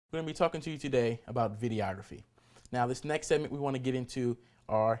We're going to be talking to you today about videography. Now, this next segment we want to get into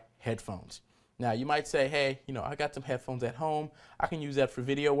are headphones. Now, you might say, hey, I got some headphones at home. I can use that for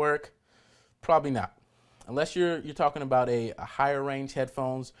video work. Probably not. Unless you're talking about a higher range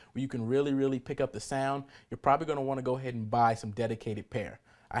headphones where you can really pick up the sound, you're probably going to want to go ahead and buy some dedicated pair.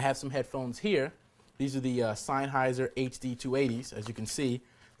 I have some headphones here. These are the Sennheiser HD 280s. As you can see,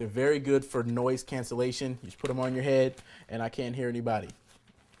 they're very good for noise cancellation. You just put them on your head and I can't hear anybody.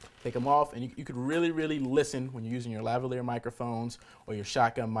 Take them off and you could really listen when you're using your lavalier microphones or your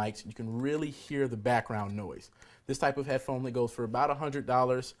shotgun mics. You can really hear the background noise. This type of headphone that goes for about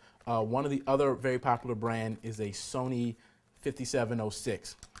 $100. One of the other very popular brand is a Sony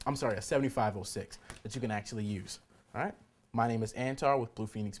 5706. I'm sorry, a 7506 that you can actually use. All right. My name is Antar with Blue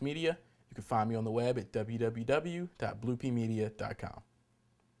Phoenix Media. You can find me on the web at www.bluepmedia.com.